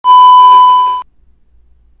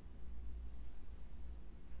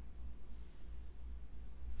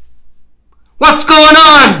What's going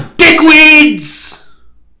on, dickweeds?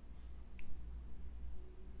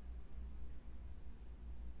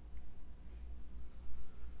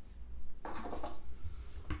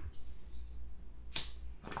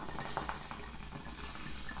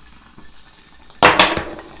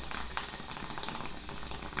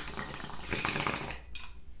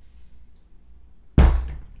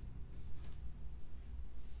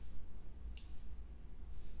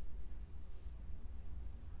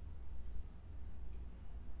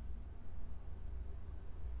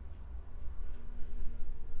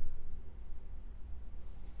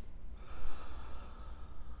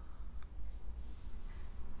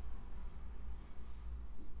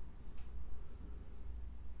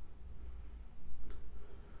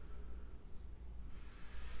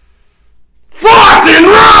 Fucking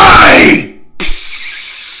right!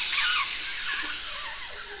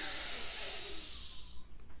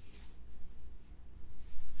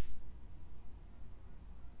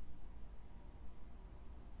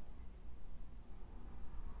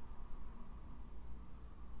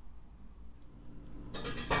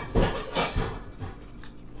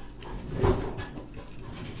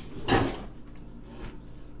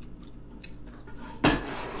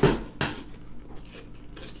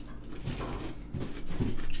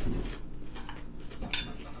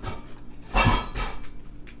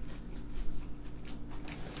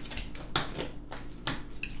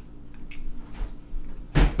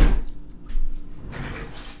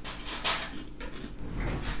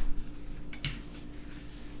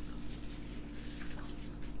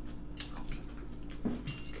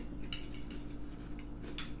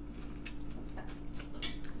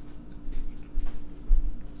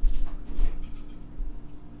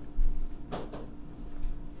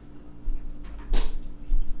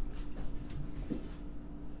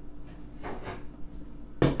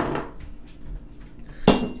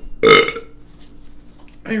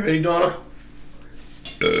 Are you ready, Donna?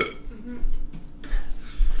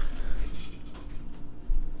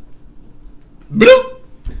 Bloop.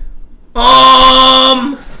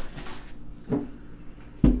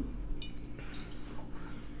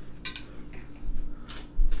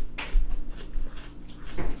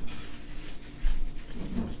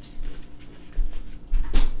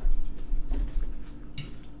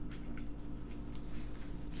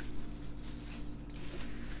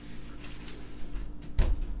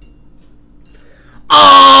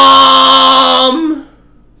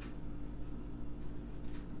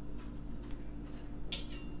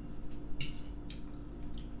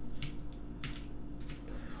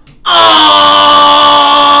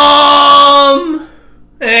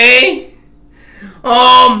 Hey,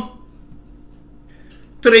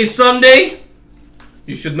 today's Sunday.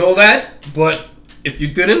 You should know that, but if you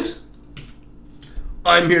didn't,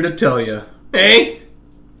 I'm here to tell you. Hey,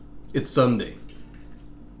 it's Sunday.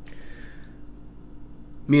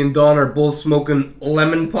 Me and Donna are both smoking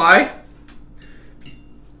lemon pie.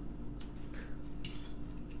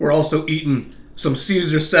 We're also eating some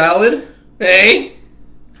Caesar salad. Hey,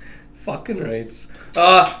 fucking rights.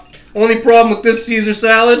 Only problem with this Caesar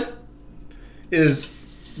salad is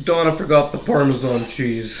Donna forgot the Parmesan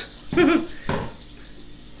cheese.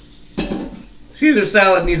 Caesar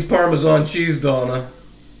salad needs Parmesan cheese, Donna.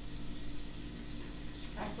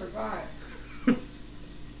 I forgot.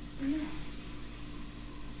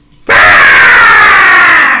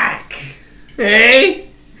 Hey?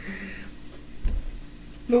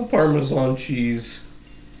 No Parmesan cheese.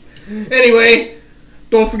 Anyway,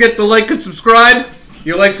 don't forget to like and subscribe.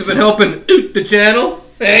 Your likes have been helping Oot the channel.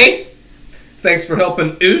 Hey? Thanks for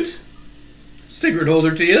helping Oot. Cigrit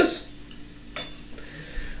holder to yous.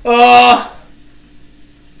 I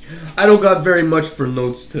don't got very much for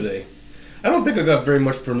notes today. I don't think I got very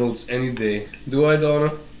much for notes any day. Do I,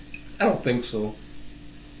 Donna? I don't think so.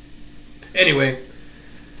 Anyway.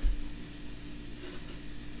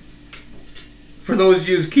 For those of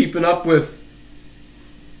you keeping up with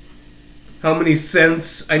how many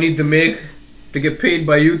cents I need to make to get paid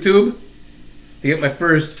by YouTube, to get my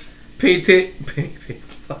first fucking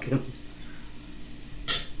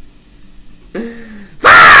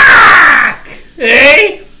fuck!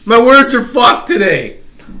 Hey, my words are fucked today.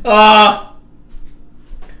 Yeah,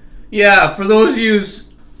 for those of you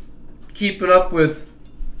keeping up with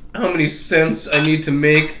how many cents I need to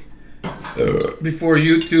make before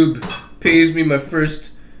YouTube pays me my first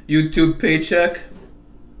YouTube paycheck,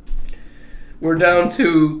 we're down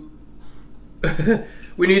to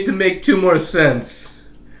we need to make 2 more cents.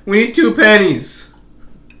 We need 2 pennies.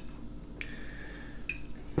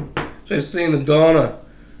 So I was saying to Donna,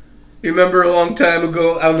 you remember a long time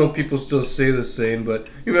ago, I don't know if people still say the same, but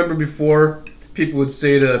you remember before people would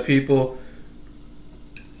say to people,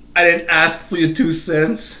 I didn't ask for your 2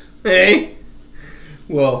 cents. Hey?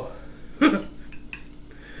 Well,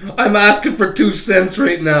 I'm asking for 2 cents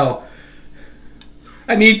right now.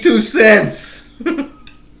 I need 2 cents.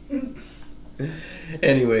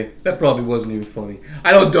 Anyway, that probably wasn't even funny.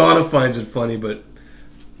 I know Donna finds it funny, but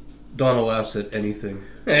Donna laughs at anything.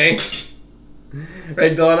 Hey?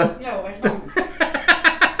 Right, Donna? No, I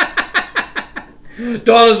don't.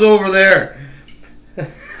 Donna's over there.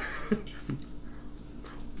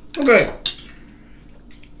 Okay.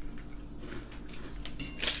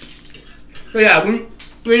 So yeah, we need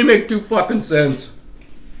to make 2 fucking cents.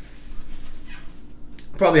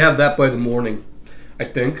 Probably have that by the morning, I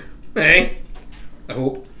think. Hey? I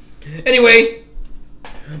hope. Anyway,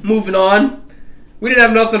 moving on. We didn't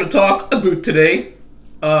have nothing to talk about today.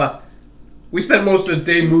 We spent most of the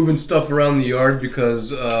day moving stuff around the yard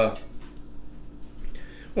because, well,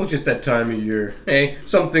 it's just that time of year. Hey,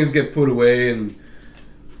 some things get put away and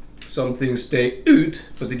some things stay out,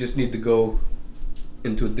 but they just need to go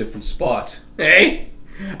into a different spot. Hey?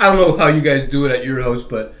 I don't know how you guys do it at your house,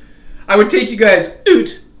 but I would take you guys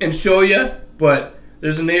out and show you, but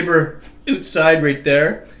there's a neighbor outside right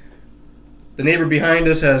there. The neighbor behind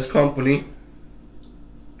us has company,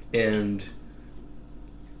 and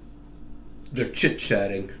they're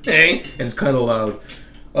chit-chatting. Hey? And it's kind of loud.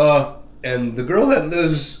 And the girl that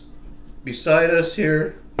lives beside us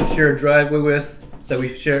here, we share a driveway with, that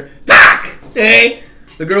we share... Fuck! Hey?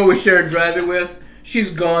 The girl we share a driveway with, she's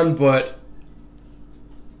gone, but...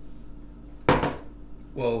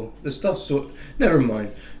 Well, this stuff's so... Never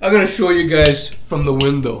mind. I'm going to show you guys from the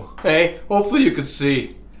window. Hey? Hopefully you can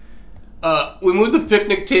see. We moved the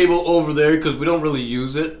picnic table over there because we don't really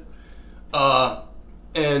use it.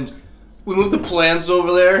 And we moved the plants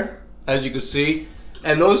over there, as you can see.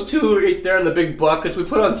 And those 2 right there in the big buckets, we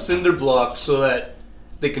put on cinder blocks so that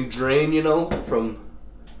they can drain, you know, from...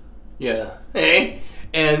 Yeah. Hey?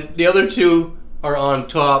 And the other 2 are on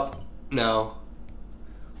top now.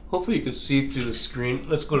 Hopefully you can see through the screen.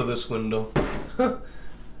 Let's go to this window.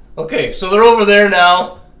 Okay, so they're over there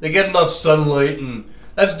now. They get enough sunlight, and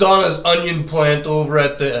that's Donna's onion plant over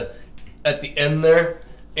at the end there.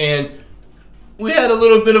 And we had a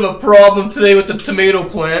little bit of a problem today with the tomato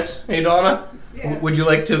plant. Hey, Donna? Yeah. Would you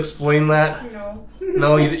like to explain that? No.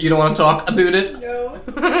 No, you don't want to talk about it?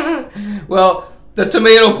 No. Well, the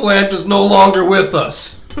tomato plant is no longer with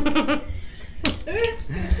us.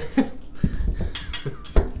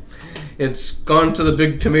 It's gone to the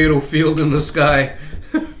big tomato field in the sky.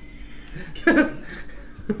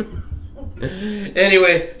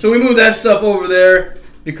 Anyway, so we moved that stuff over there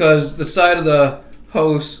because the side of the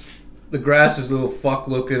house, the grass is a little fuck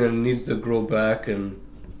looking and needs to grow back, and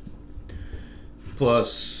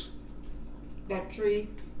plus That tree.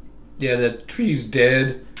 Yeah, the tree's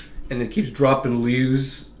dead and it keeps dropping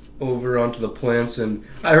leaves over onto the plants, and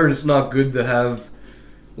I heard it's not good to have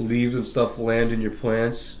leaves and stuff land in your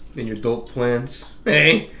plants, in your adult plants.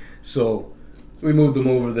 Hey, so we moved them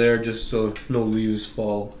over there just so no leaves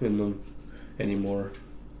fall in them anymore.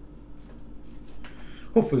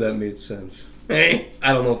 Hopefully that made sense. Hey,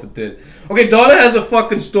 I don't know if it did. Okay, Donna has a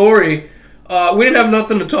fucking story. We didn't have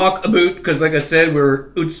nothing to talk about because, like I said, we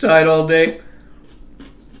were outside all day.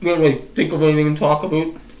 We didn't really think of anything to talk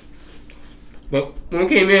about. But when we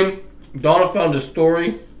came in, Donna found a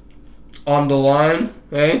story on the line,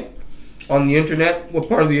 hey, on the internet. What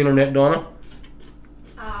part of the internet, Donna?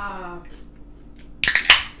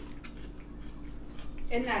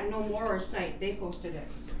 In that No More site, they posted it.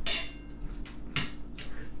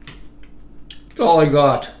 That's all I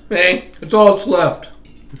got. Hey, that's all that's left.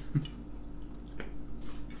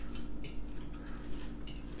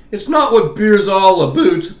 It's not what beer's all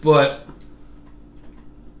about, but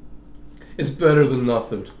it's better than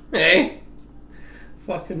nothing. Hey?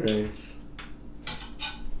 Fucking right.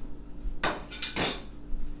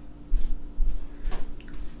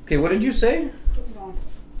 Okay, what did you say?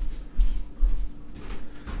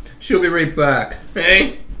 She'll be right back.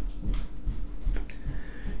 Hey?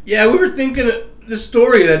 Yeah, we were thinking of the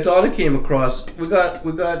story that Donna came across. We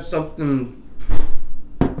got something.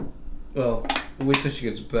 Well, we'll wait till she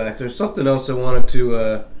gets back. There's something else I wanted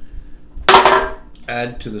to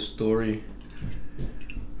add to the story,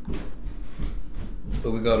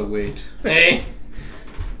 but we gotta wait. Hey,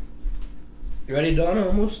 you ready, Donna?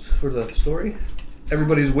 Almost for the story.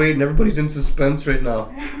 Everybody's waiting. Everybody's in suspense right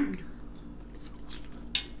now.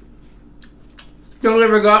 Y'all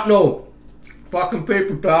never got no fucking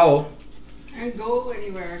paper towel. I didn't go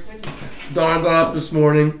anywhere. I couldn't. Donna got up this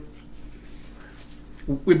morning.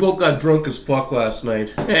 We both got drunk as fuck last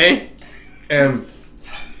night. Hey? And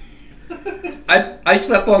I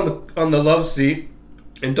slept on the love seat,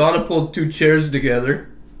 And Donna pulled 2 chairs together,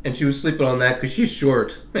 and she was sleeping on that because she's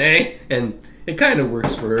short, eh? And it kind of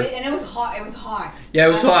works for her. And it was hot. It was hot. Yeah, it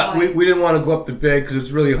was hot. We didn't want to go up to bed because it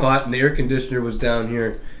was really hot, and the air conditioner was down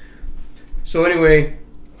here. So anyway,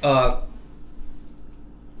 so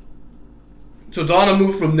Donna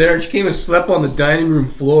moved from there, and she came and slept on the dining room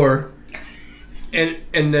floor. And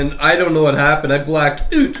then I don't know what happened. I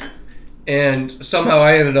blacked out, and somehow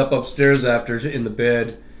I ended up upstairs after in the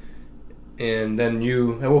bed. And then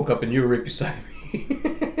I woke up and you were right beside me.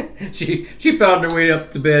 she found her way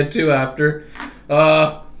up to bed too after.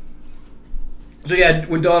 So yeah,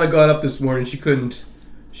 when Donna got up this morning, she couldn't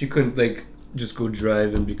like just go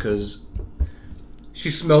driving because she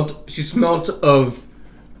smelt of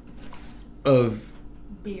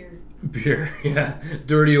beer, yeah,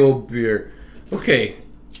 dirty old beer. Okay,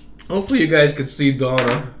 hopefully you guys could see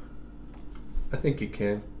Donna. I think you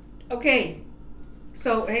can. Okay,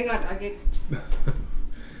 so hang on,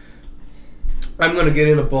 I'm gonna get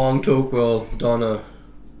in a bong toke while Donna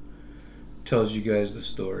tells you guys the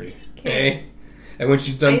story. Okay. And when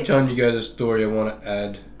she's done telling you guys the story, I want to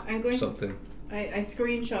add something. I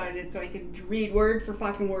screenshotted it so I can read word for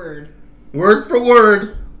fucking word. Word for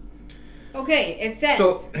word. Okay, it says.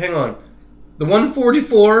 So hang on. The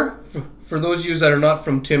 144. For those of you that are not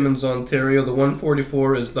from Timmins, Ontario, the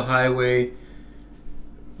 144 is the highway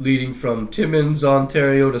leading from Timmins,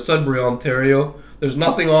 Ontario to Sudbury, Ontario. There's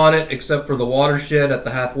nothing on it except for the watershed at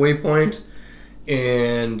the halfway point,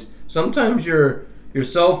 and sometimes your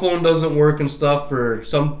cell phone doesn't work and stuff for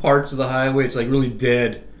some parts of the highway. It's like really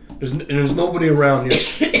dead. There's nobody around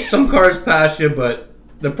here. Some cars pass you, but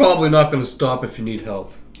they're probably not going to stop if you need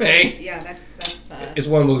help. Hey? Yeah, that's It's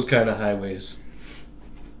one of those kind of highways.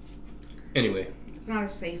 Anyway. It's not a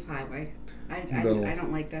safe highway. I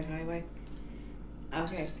don't like that highway.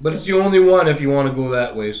 Okay. But it's the only one if you want to go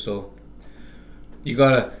that way, so you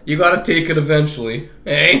gotta take it eventually.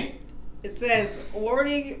 Hey? It says,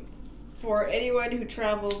 warning for anyone who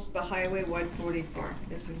travels the Highway 144.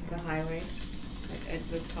 This is the highway that Ed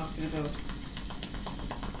was talking about.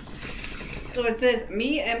 So it says,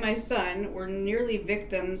 me and my son were nearly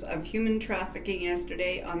victims of human trafficking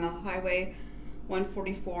yesterday on the Highway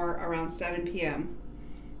 144 around 7 p.m.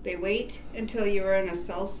 They wait until you are in a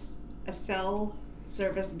cell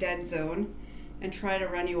service dead zone and try to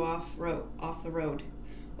run you off the road.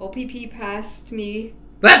 OPP passed me.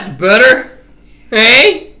 That's better.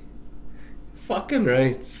 Hey? Fucking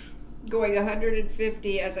right. Going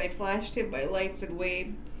 150 as I flashed him my lights and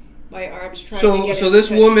waved my arms trying to get. So this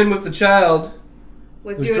woman with the child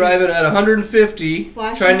was driving at 150,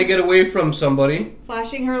 trying to get away from somebody.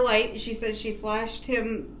 Flashing her light. She says she flashed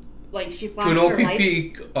him, like she flashed to an her OPP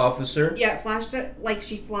lights. Officer. Yeah, flashed it like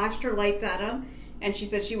she flashed her lights at him, and she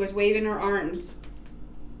said she was waving her arms.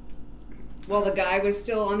 While the guy was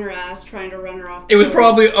still on her ass trying to run her off. It was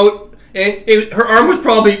probably out. Her arm was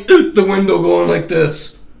probably out the window going like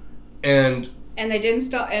this, and they didn't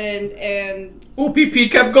stop. And OPP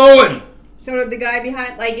kept going. So did the guy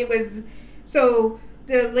behind. Like it was. So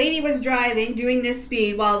the lady was driving, doing this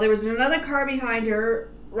speed, while there was another car behind her,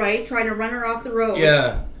 right, trying to run her off the road.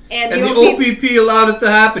 Yeah. And the OPP allowed it to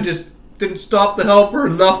happen. Just didn't stop to help her or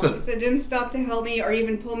nothing. So it didn't stop to help me or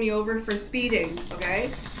even pull me over for speeding. Okay.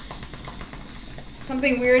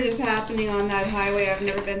 Something weird is happening on that highway. I've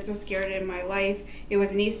never been so scared in my life. It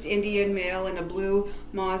was an East Indian male in a blue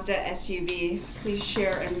Mazda SUV. Please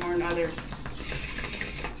share and warn others.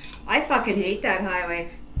 I fucking hate that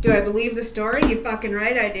highway. Do I believe the story? You fucking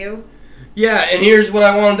right, I do. Yeah, and here's what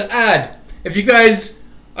I wanted to add. If you guys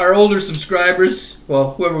are older subscribers,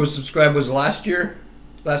 well, whoever was subscribed was last summer?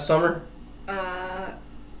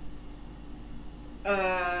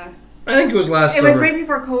 I think it was last summer. It was right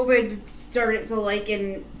before COVID started, so like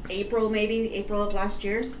in April of last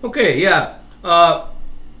year. Okay, yeah.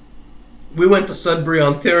 We went to Sudbury,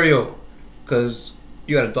 Ontario, because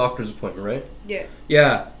you had a doctor's appointment, right? Yeah.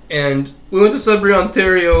 Yeah, and we went to Sudbury,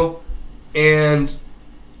 Ontario, and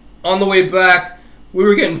on the way back, we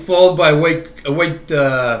were getting followed by a white. What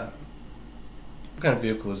kind of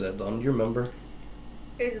vehicle was that, Don? Do you remember?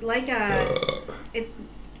 It's like a. It's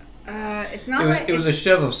not. It was a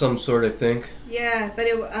Chev of some sort, I think. Yeah, but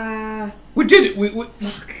it. We did.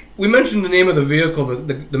 We mentioned the name of the vehicle,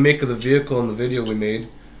 the make of the vehicle in the video we made.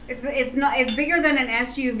 It's not. It's bigger than an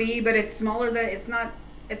SUV, but it's smaller than. It's not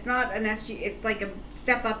an SUV. It's like a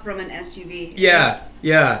step up from an SUV. Yeah,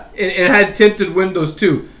 yeah, and it had tinted windows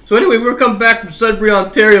too. So anyway, we were coming back from Sudbury,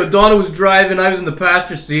 Ontario. Donna was driving. I was in the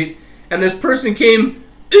passenger seat, and this person came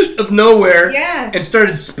out of nowhere. Yeah. And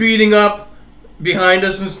started speeding up behind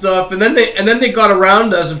us and stuff, and then they got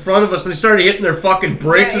around us in front of us and they started hitting their fucking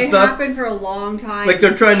brakes and stuff. It happened for a long time. Like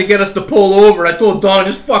they're trying to get us to pull over. I told Donna,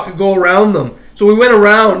 just fucking go around them. So we went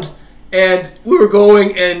around and we were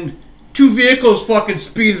going, and two vehicles fucking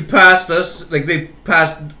speeded past us. Like they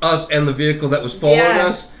passed us and the vehicle that was following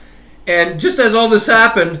us. And just as all this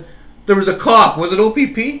happened, there was a cop. Was it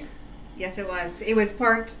OPP? Yes, it was. It was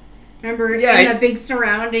parked. Remember, in a big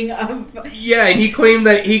surrounding of and he claimed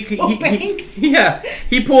that he banks.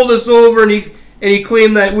 He pulled us over and he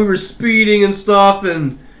claimed that we were speeding and stuff,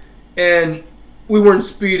 and we weren't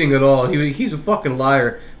speeding at all. He's a fucking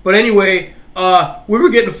liar. But anyway, we were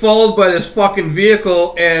getting followed by this fucking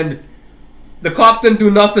vehicle, and the cop didn't do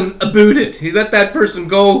nothing about it. He let that person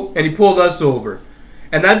go and he pulled us over.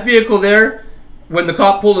 And that vehicle there, when the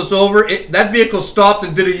cop pulled us over, that vehicle stopped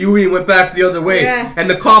and did a U-turn and went back the other way. Yeah. And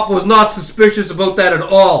the cop was not suspicious about that at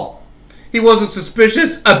all. He wasn't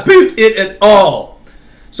suspicious about it at all.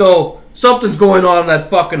 So something's going on that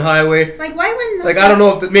fucking highway. Like, why wouldn't I don't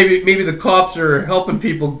know if maybe the cops are helping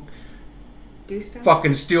people do stuff?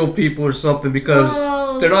 Fucking steal people or something,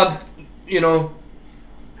 because they're not,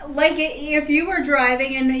 Like, if you were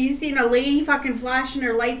driving and you seen a lady fucking flashing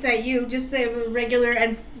her lights at you, just say regular,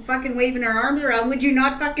 and fucking waving her arms around, would you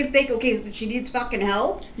not fucking think, okay, she needs fucking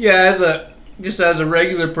help? Yeah, as a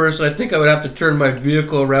regular person, I think I would have to turn my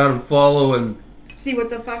vehicle around and follow and see what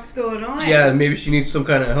the fuck's going on. Yeah, maybe she needs some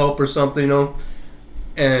kind of help or something,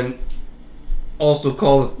 and also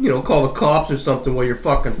call the cops or something while you're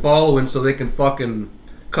fucking following, so they can fucking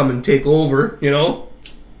come and take over,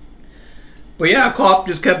 But yeah, a cop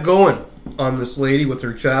just kept going on this lady with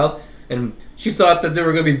her child, and she thought that they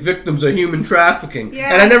were going to be victims of human trafficking.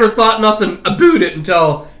 Yeah. And I never thought nothing about it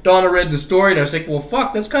until Donna read the story, and I was like, well,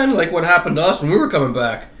 fuck, that's kind of like what happened to us when we were coming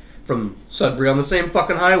back from Sudbury on the same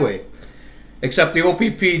fucking highway. Except the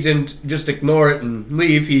OPP didn't just ignore it and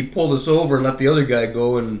leave. He pulled us over and let the other guy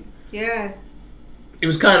go, and yeah, it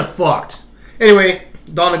was kind of fucked. Anyway,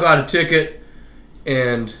 Donna got a ticket,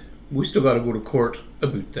 and we still got to go to court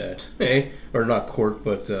about that. Or not court,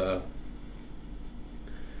 but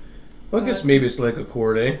I guess maybe it's like a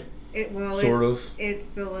court, It's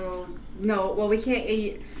a little... No, well, we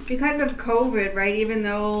can't... Because of COVID, right, even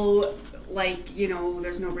though,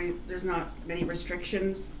 there's not many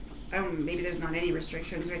restrictions... maybe there's not any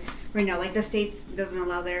restrictions right now. Like, the States doesn't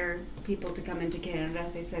allow their people to come into Canada.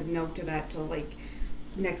 They said no to that till,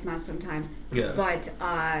 next month sometime. Yeah. But,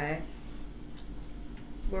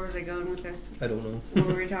 where was I going with this? I don't know. What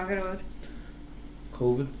were we talking about?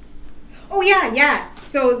 COVID. Oh yeah.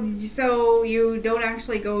 So you don't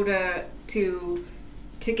actually go to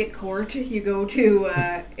ticket court. You go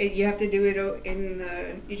to you have to do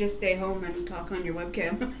it you just stay home and talk on your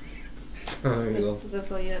webcam. Oh, there you go. That's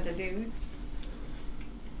all you have to do.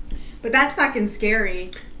 But that's fucking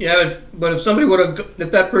scary. Yeah, but if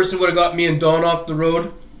that person would have got me and Dawn off the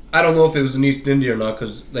road, I don't know if it was in East India or not,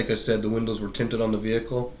 because, like I said, the windows were tinted on the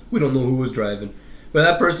vehicle. We don't know who was driving. But if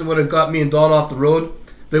that person would have got me and Dawn off the road,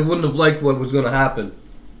 they wouldn't have liked what was going to happen.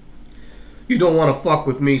 You don't want to fuck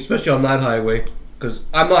with me, especially on that highway, because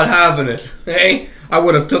I'm not having it. I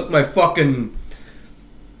would have took my fucking...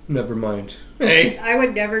 Never mind. I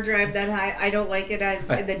would never drive that high. I don't like it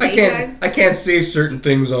in the daytime. I can't say certain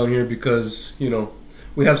things on here because,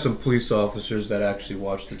 we have some police officers that actually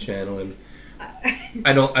watch the channel, and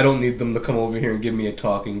I don't need them to come over here and give me a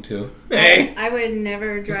talking to. I would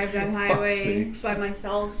never drive that highway by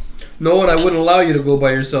myself. No, and I wouldn't allow you to go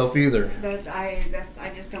by yourself either.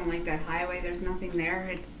 I just don't like that highway. There's nothing there.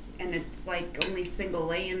 It's only single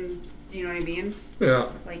lane. Do you know what I mean? Yeah.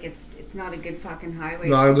 It's not a good fucking highway.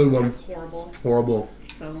 Not a good one. It's horrible. Horrible.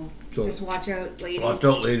 So just watch out, ladies. Watch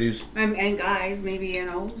out, ladies. And guys, maybe,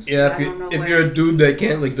 Yeah, if you're a dude that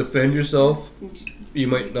can't, defend yourself, you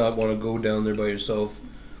might not want to go down there by yourself.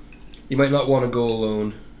 You might not want to go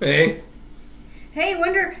alone. Hey,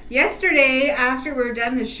 wonder, yesterday, after we're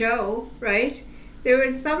done the show, right, there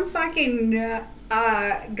was some fucking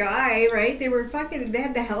guy, right, they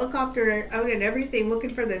had the helicopter out and everything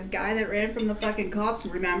looking for this guy that ran from the fucking cops,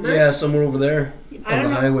 remember? Yeah, somewhere over there on the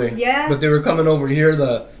highway. Yeah. But they were coming over here.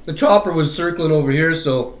 The chopper was circling over here,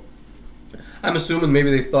 so I'm assuming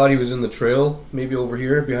maybe they thought he was in the trail, maybe over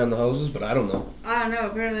here behind the houses, but I don't know. I don't know.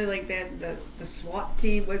 Apparently, the SWAT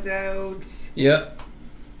team was out. Yep.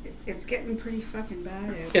 It's getting pretty fucking bad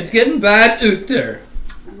out there. It's getting bad out there.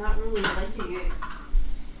 I'm not really liking it.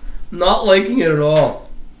 Not liking it at all.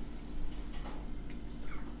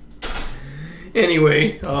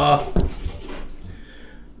 Anyway,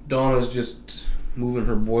 Donna's just moving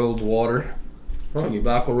her boiled water. Oh, you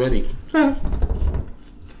back already?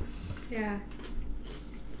 Yeah.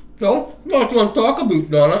 No? What you want to talk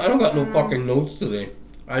about, Donna? I don't got no fucking notes today.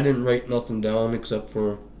 I didn't write nothing down except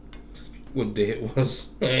for what day it was,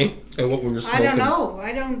 eh? And what we were smoking.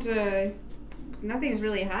 I don't know. Nothing's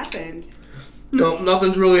really happened. No,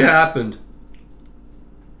 nothing's really happened.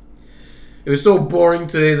 It was so boring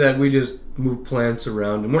today that we just moved plants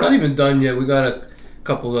around. And we're not even done yet. We got a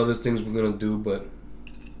couple of other things we're going to do, but...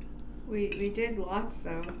 We did lots,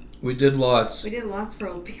 though. We did lots. We did lots for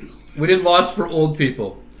old people. We did lots for old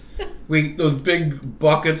people. Those big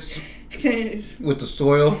buckets with the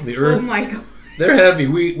soil, the earth. Oh my god. They're heavy.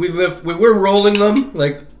 We were rolling them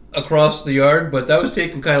like across the yard, but that was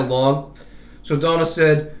taking kind of long. So Donna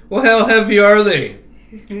said, "Well, how heavy are they?"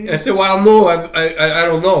 And I said, "Well, no, I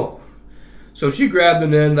don't know." So she grabbed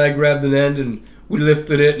an end, I grabbed an end, and we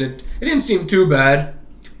lifted it, and it didn't seem too bad.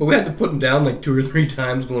 But we had to put them down like 2 or 3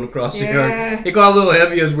 times going across the yard. It got a little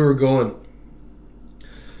heavy as we were going.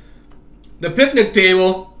 The picnic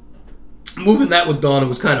table, moving that with Donna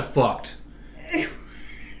was kind of fucked.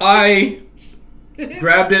 I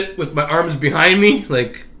grabbed it with my arms behind me,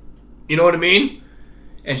 like, you know what I mean?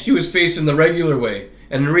 And she was facing the regular way.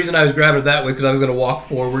 And the reason I was grabbing it that way, because I was going to walk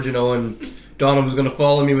forward, you know, and Donna was going to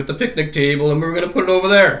follow me with the picnic table, and we were going to put it over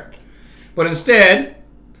there. But instead,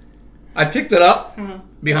 I picked it up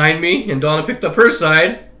behind me, and Donna picked up her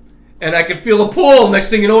side, and I could feel a pull. Next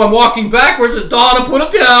thing you know, I'm walking backwards, and Donna put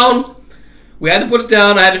it down. We had to put it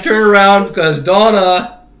down. I had to turn around because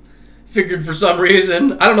Donna figured for some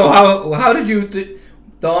reason. I don't know how did you...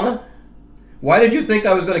 Donna? Why did you think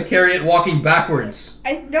I was going to carry it walking backwards?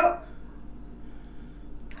 I don't...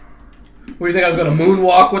 What do you think, I was going to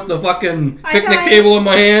moonwalk with the fucking picnic table in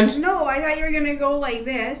my hand? No, I thought you were going to go like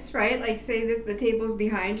this, right? Like, say the table's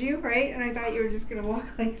behind you, right? And I thought you were just going to walk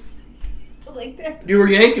like this. You were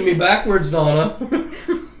yanking me backwards, Donna.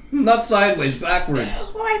 Not sideways,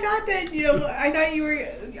 backwards. Well, I thought that, you know, I thought you were...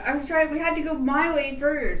 we had to go my way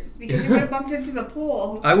first because you would have bumped into the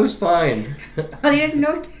pole. I was fine. I didn't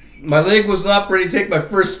know... My leg was up ready to take my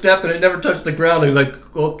first step and it never touched the ground. I was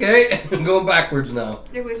like, okay, I'm going backwards now.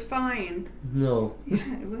 It was fine. No.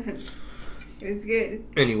 Yeah, it was. It was good.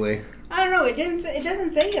 Anyway. I don't know. It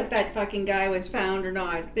doesn't say if that fucking guy was found or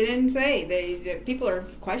not. They didn't say. People are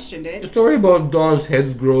questioned it. The story about Donna's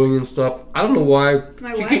head's growing and stuff. I don't know why.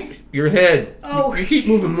 My what? Your head. Oh. You keep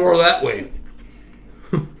moving more that way.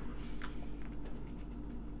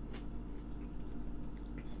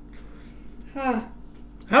 Huh.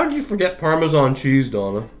 How did you forget Parmesan cheese,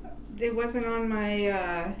 Donna? It wasn't on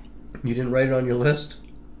my... You didn't write it on your list?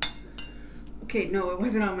 Okay, no, it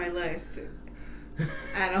wasn't on my list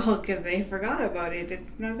at all because I forgot about it.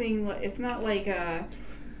 It's nothing... It's not like,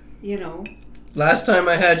 you know... Last time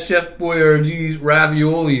I had Chef Boyardee's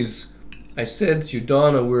raviolis, I said to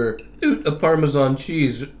Donna, we're out of Parmesan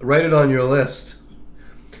cheese. Write it on your list.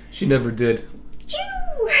 She never did.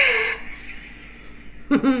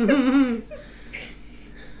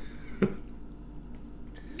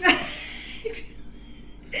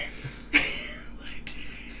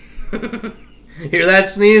 Hear that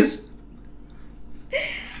sneeze?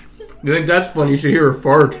 You think that's funny? You should hear her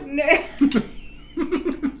fart.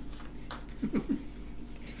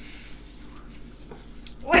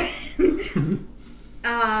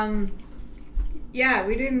 Yeah,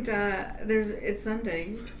 we didn't, it's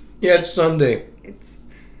Sunday. Yeah, it's Sunday. It's,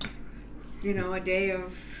 you know, a day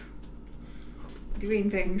of doing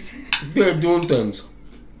things. Yeah, doing things.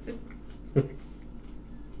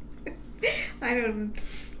 I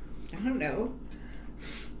don't know.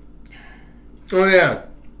 Oh, yeah.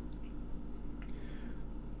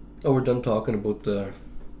 Oh, we're done talking about the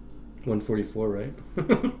 144, right?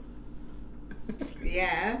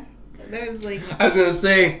 Yeah. That was like... I was going to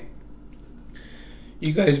say,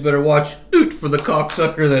 you guys better watch out for the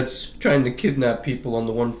cocksucker that's trying to kidnap people on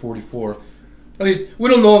the 144. At least, we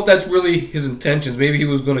don't know if that's really his intentions. Maybe he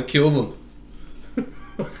was going to kill them.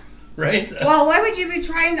 Right? Well, why would you be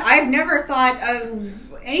trying... I've never thought of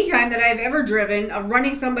any time that I've ever driven of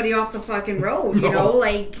running somebody off the fucking road, you know?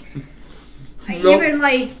 Like, nope. Even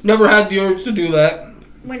like... Never had the urge to do that.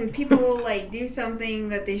 When people, like, do something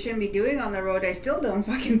that they shouldn't be doing on the road, I still don't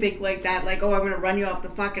fucking think like that. Like, oh, I'm going to run you off the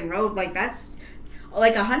fucking road. Like, that's...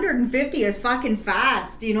 Like, 150 is fucking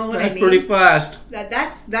fast, you know what I mean? That's pretty fast.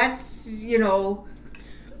 That's, you know...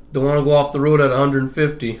 Don't want to go off the road at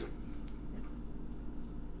 150.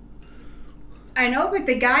 I know, but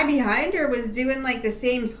the guy behind her was doing, like, the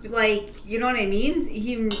same... Like, you know what I mean?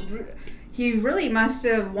 He really must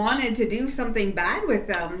have wanted to do something bad with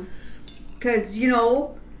them. Because, you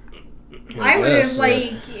know... I would have,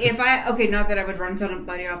 like, if I... Okay, not that I would run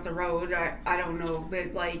somebody off the road. I don't know.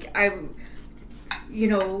 But, like, you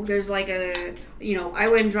know, there's like a, you know, I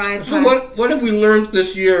wouldn't drive So past. what have we learned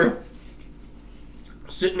this year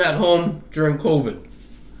sitting at home during COVID?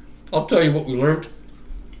 I'll tell you what we learned.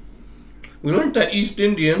 We learned that East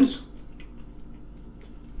Indians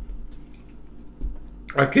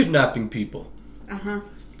are kidnapping people. Uh-huh.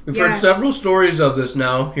 We've heard several stories of this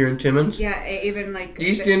now here in Timmins. Yeah, even like...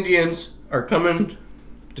 East Indians are coming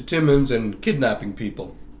to Timmins and kidnapping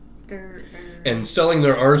people. And selling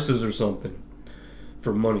their arses or something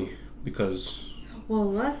for money because...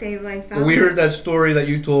 Well, look, they like found... Well, we heard that story that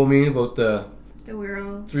you told me about the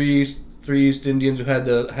girl... three East Indians who had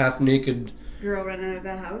the half-naked... girl run out of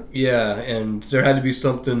the house. Yeah, and there had to be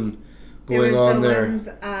something going on there. There was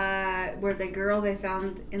the ones where the girl they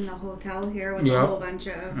found in the hotel here with a whole bunch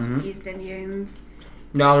of East Indians.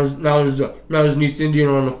 Now there's an East Indian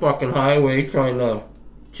on the fucking highway trying to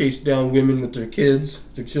chase down women with their kids,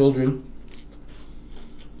 their children.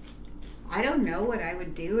 I don't know what I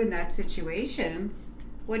would do in that situation.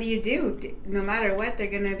 What do you do? No matter what, they're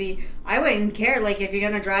gonna be... I wouldn't care. Like, if you're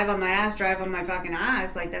gonna drive on my ass, drive on my fucking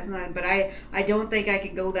ass. Like, that's not... But I don't think I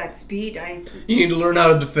could go that speed. You need to learn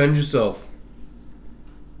how to defend yourself.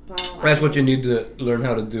 Well, that's what you need to learn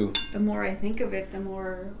how to do. The more I think of it, the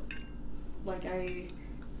more... Like, I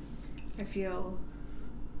feel...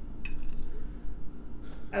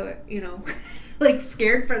 you know... like,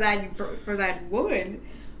 scared for that woman.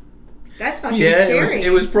 That's fucking scary.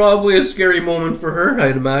 It was probably a scary moment for her,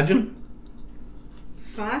 I'd imagine.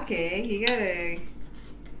 Fuck it, you gotta...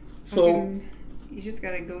 So... You just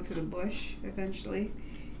gotta go to the bush, eventually.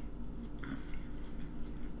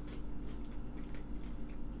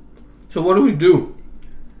 So what do we do?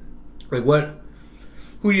 Like what...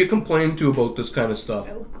 Who do you complain to about this kind of stuff?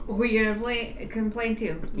 Who are you gonna complain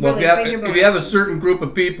to? Well, really, if you have a certain group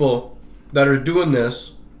of people that are doing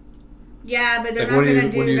this... Yeah, but they're not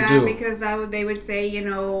going to do that because they would say, you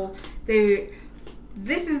know,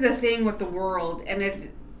 this is the thing with the world, and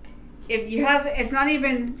if you have, it's not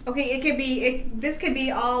even, okay, it could be, this could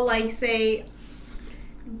be all like, say,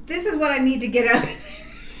 this is what I need to get out of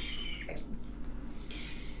there.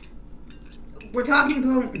 We're talking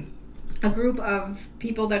about a group of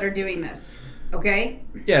people that are doing this, okay?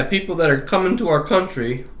 Yeah, people that are coming to our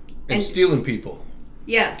country and stealing people.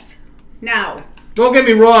 Yes. Now... Don't get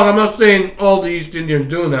me wrong, I'm not saying all the East Indians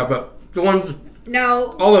doing that, but the ones...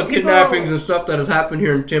 No. All the kidnappings and stuff that has happened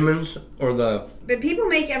here in Timmins, or the... But people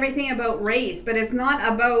make everything about race, but it's not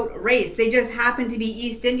about race. They just happen to be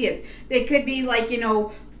East Indians. They could be like, you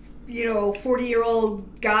know,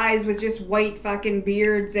 40-year-old guys with just white fucking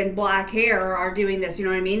beards and black hair are doing this, you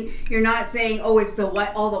know what I mean? You're not saying, oh, it's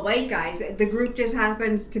all the white guys. The group just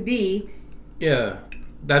happens to be... Yeah,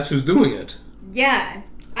 that's who's doing it. Yeah.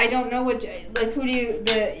 I don't know what, like, who do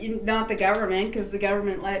you, not the government, because the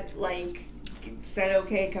government said,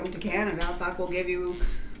 okay, come to Canada, fuck, we'll give you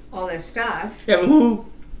all this stuff. Yeah, but who,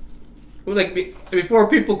 like, before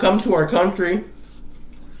people come to our country,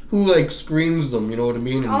 who, like, screens them, you know what I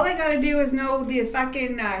mean? All they gotta do is know the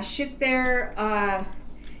fucking shit there,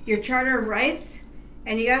 your Charter of Rights,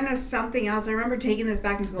 and you gotta know something else. I remember taking this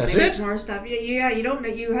back in school. That's Maybe it? it's more stuff. Yeah, you don't know,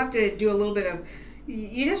 you have to do a little bit of...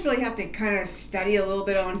 You just really have to kind of study a little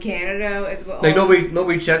bit on Canada as well. Like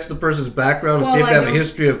nobody checks the person's background to see if they have a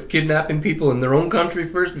history of kidnapping people in their own country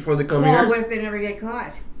first before they come here. Well, what if they never get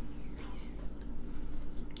caught?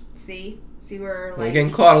 See where They're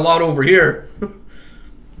getting caught a lot over here.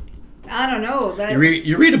 I don't know.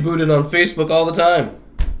 You read about it on Facebook all the time.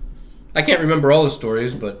 I can't remember all the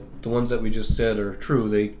stories, but the ones that we just said are true.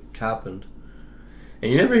 They happened,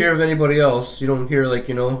 and you never hear of anybody else. You don't hear like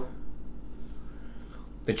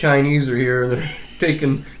the Chinese are here and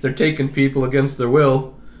they're taking people against their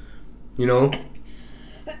will, you know.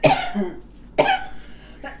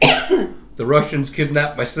 The Russians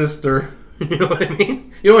kidnapped my sister, you know what I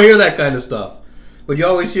mean? You don't hear that kind of stuff. But you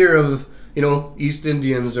always hear of, East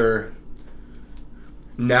Indians are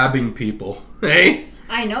nabbing people. Hey?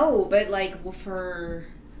 I know, but like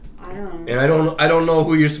I don't know. And I don't know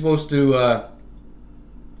who you're supposed to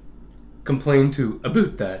complain to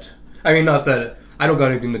about that. I mean, not that I don't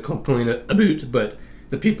got anything to complain about, but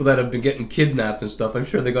the people that have been getting kidnapped and stuff, I'm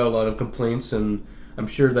sure they got a lot of complaints, and I'm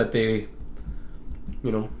sure that they,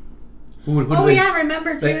 who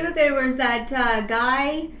remember too, there was that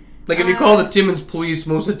guy. Like, if you call the Timmins police,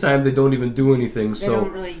 most of the time they don't even do anything. They so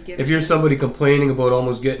don't really give if you're somebody complaining about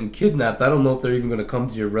almost getting kidnapped, I don't know if they're even going to come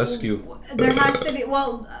to your rescue. There has to be.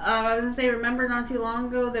 Well, I was going to say, remember not too long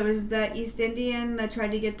ago, there was that East Indian that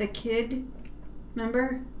tried to get the kid,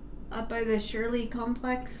 remember? Up by the Shirley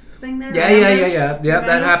complex thing there? Yeah,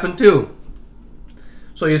 that happened too.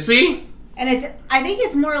 So you see? And I think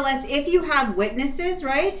it's more or less if you have witnesses,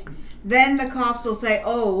 right? Then the cops will say,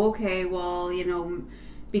 "Oh, okay, well, you know,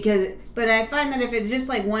 because." But I find that if it's just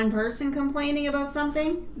like one person complaining about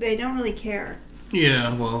something, they don't really care.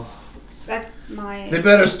 Yeah, well, that's my. They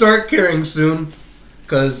better start caring soon,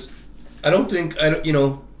 because you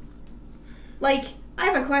know. Like, I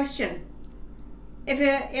have a question.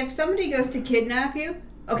 If somebody goes to kidnap you,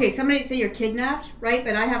 okay, somebody say you're kidnapped, right?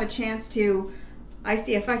 But I have a chance to. I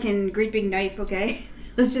see a fucking great big knife, okay?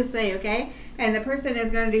 Let's just say, okay? And the person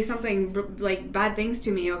is going to do something, like, bad things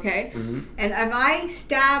to me, okay? Mm-hmm. And if I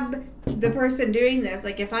stab the person doing this,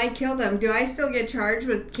 like, if I kill them, do I still get charged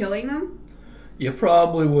with killing them? You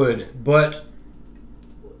probably would, but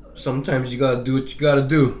sometimes you gotta do what you gotta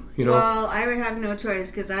do, you know? Well, I would have no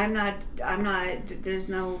choice, because I'm not, there's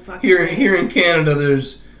no fucking Here in Canada,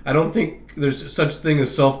 I don't think there's such thing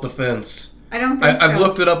as self-defense. I don't think so. I've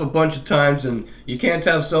looked it up a bunch of times, and you can't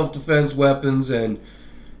have self-defense weapons, and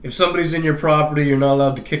if somebody's in your property, you're not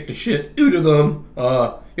allowed to kick the shit out of them.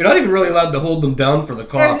 You're not even really allowed to hold them down for the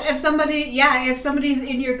cops. If somebody's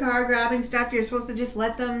in your car grabbing stuff, you're supposed to just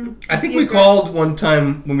let them. I think we called one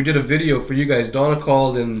time when we did a video for you guys. Donna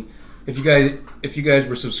called, and if you guys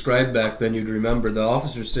were subscribed back then, you'd remember the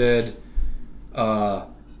officer said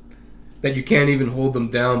that you can't even hold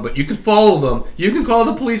them down, but you can follow them. You can call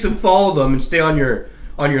the police and follow them and stay on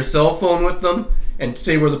your cell phone with them and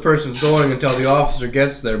say where the person's going until the officer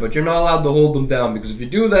gets there. But you're not allowed to hold them down, because if you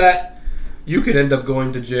do that, you could end up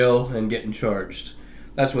going to jail and getting charged.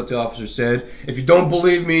 That's what the officer said. If you don't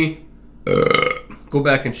believe me, go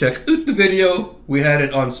back and check out the video. We had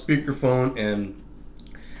it on speakerphone, and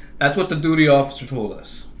that's what the duty officer told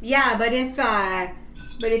us. Yeah, but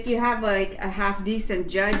if you have like a half decent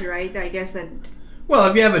judge, right? I guess that. Well,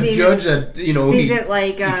 if you have a judge that sees it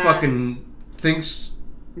like he fucking thinks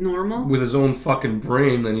normal with his own fucking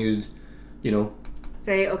brain, then you'd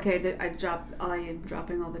say, okay, I am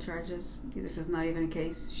dropping all the charges. This is not even a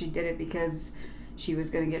case. She did it because she was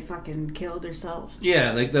gonna get fucking killed herself.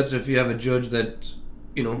 Yeah, like that's if you have a judge that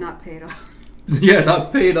not paid off. Yeah,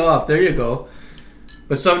 not paid off. There you go.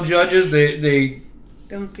 But some judges they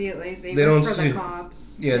don't see it like they don't for see the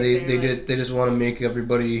cops. Yeah, like they just want to make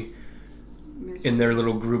everybody in their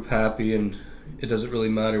little group happy, and it doesn't really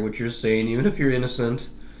matter what you're saying, even if you're innocent.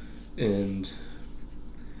 And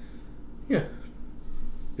yeah,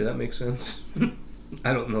 did that make sense?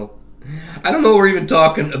 I don't know what we're even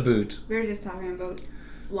talking about. We were just talking about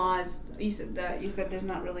laws. You said there's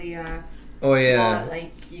not really oh yeah, law,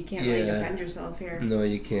 like you can't really defend yourself here. No,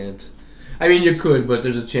 you can't. I mean, you could, but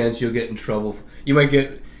there's a chance you'll get in trouble. You might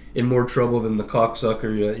get in more trouble than the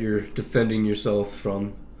cocksucker that you're defending yourself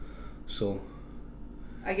from. So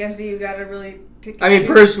I guess you gotta really pick. I mean,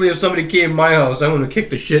 personally, if somebody came to my house, I'm gonna kick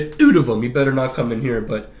the shit out of them. You better not come in here,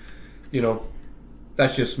 but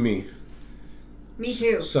that's just me. Me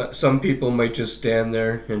too. Some people might just stand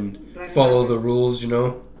there and follow the rules,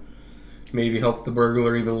 Maybe help the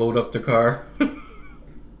burglar even load up the car.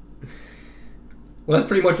 Well, that's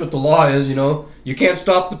pretty much what the law is, You can't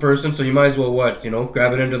stop the person, so you might as well,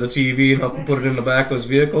 grab it into the TV and help him put it in the back of his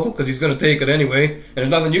vehicle, because he's going to take it anyway, and there's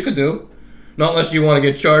nothing you can do. Not unless you want to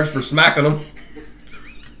get charged for smacking him.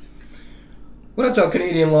 Well, that's how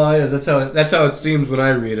Canadian law is. That's how it seems when I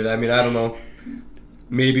read it. I mean, I don't know.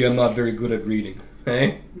 Maybe I'm not very good at reading.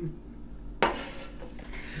 Hey?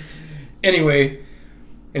 Anyway,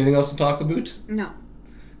 anything else to talk about? No.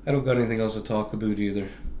 I don't got anything else to talk about either.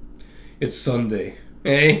 It's Sunday.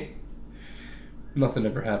 Hey? Nothing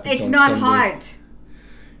ever happens It's on not Sunday. hot.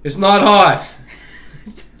 It's not hot.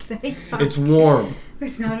 It's warm.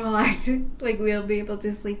 It's not hot. Like, we'll be able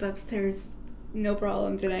to sleep upstairs. No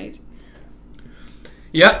problem tonight.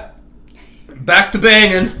 Yep. Back to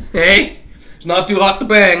banging. Hey? It's not too hot to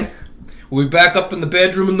bang. We'll be back up in the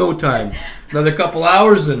bedroom in no time. Another couple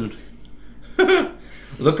hours and...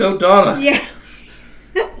 Look out, Donna. Yeah.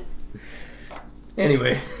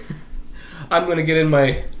 Anyway. I'm going to get in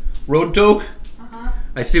my road toque.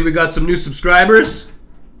 I see we got some new subscribers.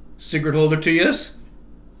 Secret holder to yous.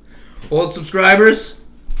 Old subscribers.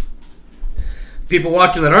 People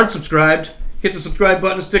watching that aren't subscribed, hit the subscribe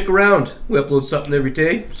button and stick around. We upload something every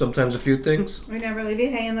day, sometimes a few things. We never leave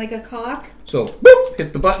you hanging like a cock. So, boop,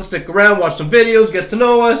 hit the button, stick around, watch some videos, get to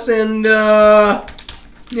know us, and,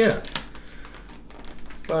 yeah.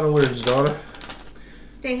 Final words, Donna.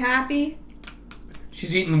 Stay happy.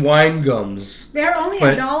 She's eating wine gums. They're only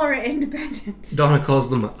 $1 independent. Donna calls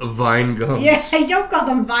them vine gums. Yeah, I don't call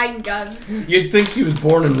them vine gums. You'd think she was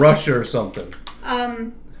born in Russia or something.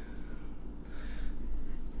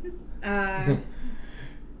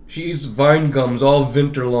 She eats vine gums all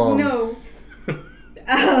winter long. No.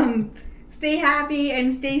 stay happy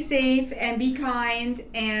and stay safe and be kind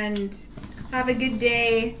and have a good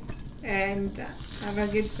day and have a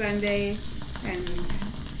good Sunday and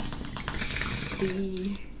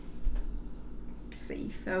be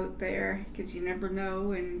safe out there because you never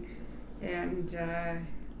know and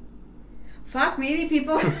fuck, maybe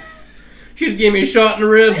people She just gave me a shot in the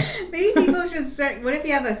ribs. maybe people should start. What if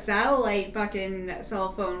you have a satellite fucking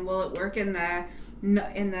cell phone? Will it work in the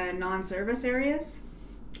non-service areas?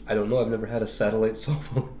 I don't know. I've never had a satellite cell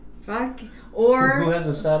phone. Fuck. Or Who has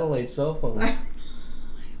a satellite cell phone?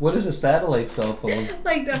 What is a satellite cell phone?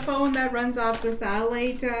 like the phone that runs off the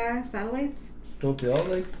satellites? Don't they all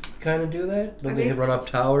like kind of do that? Don't I they think- run off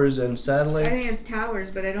towers and satellites? I think it's towers,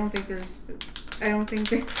 but I don't think they. I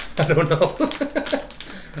don't know.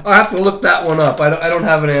 I'll have to look that one up. I don't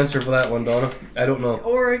have an answer for that one, Donna. I don't know.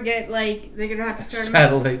 Or get like they're gonna have to start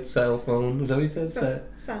Satellite cell phone. Is that what he says?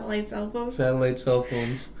 satellite cell phones. Satellite cell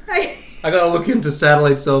phones. I gotta look into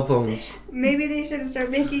satellite cell phones. Maybe they should start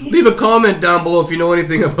making. Leave a comment down below if you know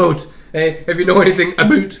anything about. Hey, if you know anything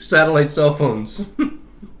about satellite cell phones.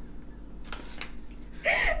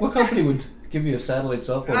 What company would give you a satellite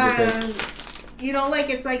cell phone? You think? You know, like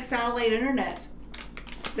it's like satellite internet.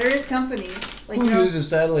 There is companies like Who you know. uses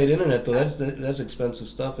satellite internet though? That's expensive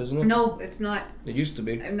stuff, isn't it? No, it's not. It used to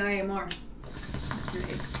be. Not anymore.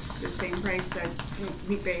 It's the same price that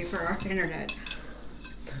we pay for our internet.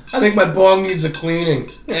 I think my bong needs a cleaning.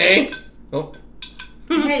 Hey. Oh.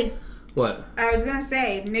 Hey, What? I was gonna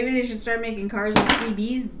say maybe they should start making cars with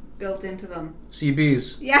CBs built into them.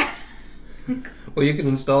 CBs. Yeah. Well, you can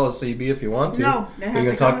install a CB if you want to. No, that has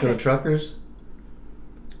You to can come talk to with the it. truckers.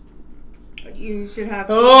 You should have.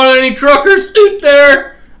 Oh, any truckers out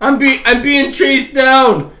there? I'm being chased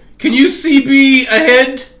down. Can you CB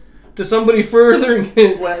ahead to somebody further?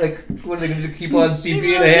 What are they going to keep on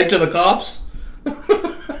CBing ahead to the cops?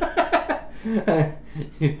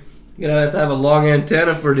 You know, have to have a long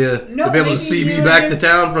antenna to be able to CB back to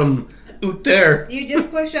town from out there. You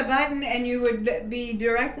just push a button and you would be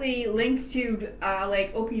directly linked to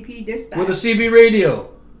like OPP dispatch. With a CB radio.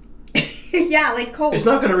 Yeah, like codes. It's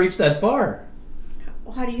not going to reach that far.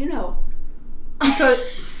 Well, how do you know? Because...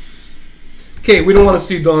 Okay, we don't want to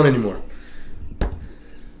see Dawn anymore.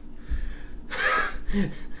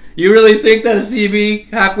 You really think that a CB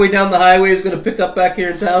halfway down the highway is going to pick up back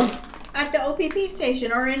here in town? At the OPP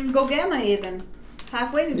station or in Gogama even.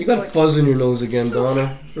 Halfway to You got a fuzz in your nose again,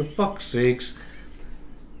 Donna. For fuck's sakes.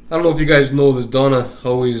 I don't know if you guys know this, Donna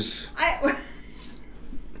always...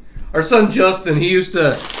 Our son Justin, he used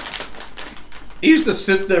to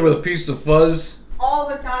sit there with a piece of fuzz all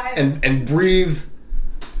the time. and breathe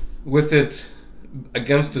with it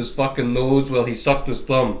against his fucking nose while he sucked his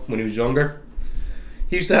thumb when he was younger.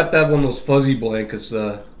 He used to have one of those fuzzy blankets,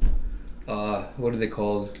 what are they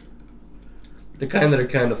called? The kind that are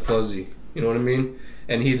kind of fuzzy, you know what I mean?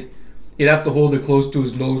 And he'd have to hold it close to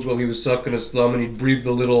his nose while he was sucking his thumb, and he'd breathe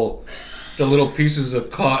the little pieces of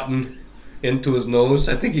cotton into his nose.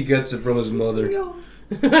 I think he gets it from his mother. No.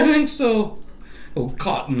 I think so. Old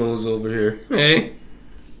cotton nose over here. Hey.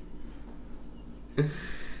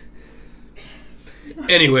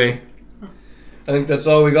 Anyway, I think that's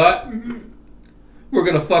all we got. Mm-hmm. We're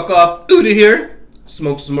gonna fuck off out of here,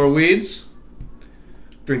 smoke some more weeds,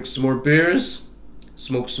 drink some more beers,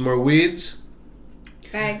 smoke some more weeds.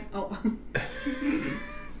 Bag. Oh.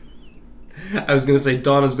 I was gonna say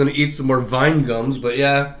Donna's gonna eat some more vine gums, but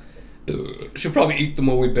yeah, she'll probably eat them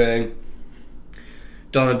while we bang.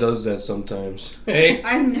 Donna does that sometimes. Hey,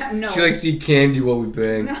 No. she likes to eat candy while we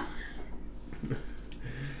bang. No.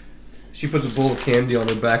 She puts a bowl of candy on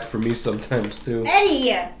her back for me sometimes too.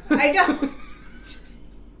 Eddie, I don't.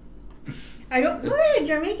 Good.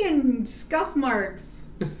 You're making scuff marks.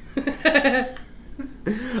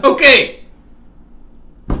 Okay.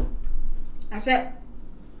 That's it.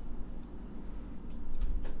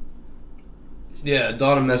 Yeah,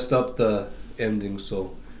 Donna messed up the ending,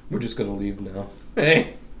 so we're just gonna leave now.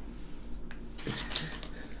 Hey.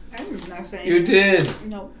 I didn't mess anything. You did.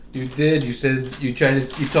 No. You did. You said you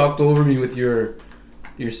talked over me with your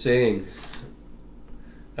saying.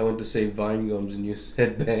 I went to say vine gums and you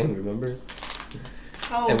said bang, remember?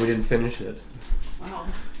 Oh. And we didn't finish it. Wow.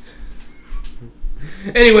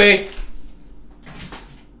 Anyway.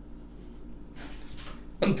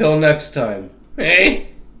 Until next time. Hey.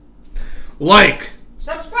 Like.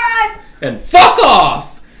 Subscribe. And fuck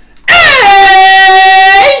off.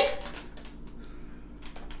 Hey!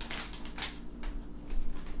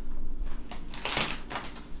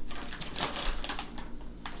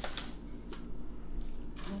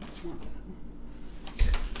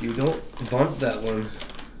 You don't want that one.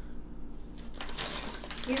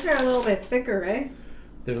 These are a little bit thicker, eh?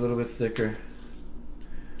 They're a little bit thicker.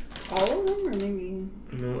 All of them, or maybe?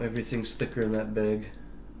 No, everything's thicker in that bag.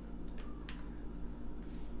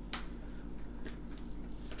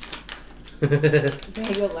 The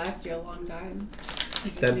bag will last you a long time.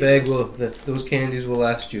 That bag will, those candies will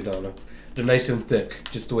last you, Donna. They're nice and thick,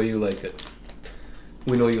 just the way you like it.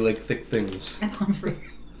 We know you like thick things. I'm hungry.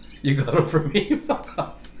 You got them for me? Fuck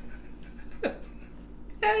off.